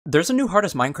There's a new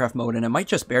hardest Minecraft mode and it might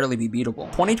just barely be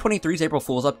beatable. 2023's April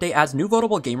Fool's update adds new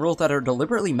votable game rules that are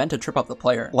deliberately meant to trip up the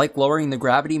player, like lowering the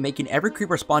gravity, making every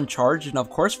creeper spawn charged, and of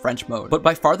course French mode. But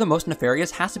by far the most nefarious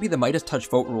has to be the Midas Touch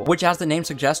vote rule, which as the name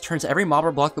suggests turns every mob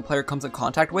or block the player comes in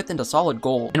contact with into solid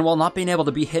gold. And while not being able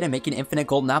to be hit and making infinite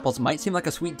golden apples might seem like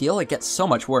a sweet deal, it gets so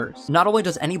much worse. Not only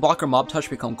does any block or mob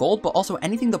touch become gold, but also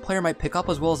anything the player might pick up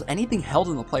as well as anything held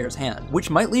in the player's hand,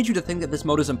 which might lead you to think that this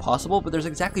mode is impossible, but there's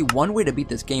exactly one way to beat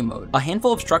this game mode. A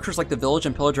handful of structures like the village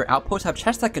and pillager outposts have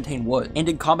chests that contain wood, and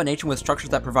in combination with structures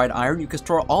that provide iron, you can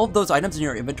store all of those items in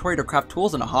your inventory to craft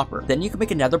tools in a hopper. Then you can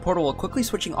make a nether portal while quickly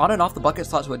switching on and off the bucket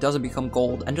slot so it doesn't become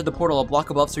gold, enter the portal a block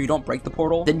above so you don't break the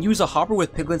portal, then use a hopper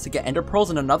with piglins to get ender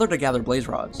pearls and another to gather blaze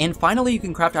rods. And finally you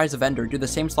can craft eyes of ender, do the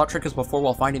same slot trick as before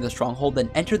while finding the stronghold,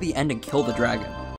 then enter the end and kill the dragon.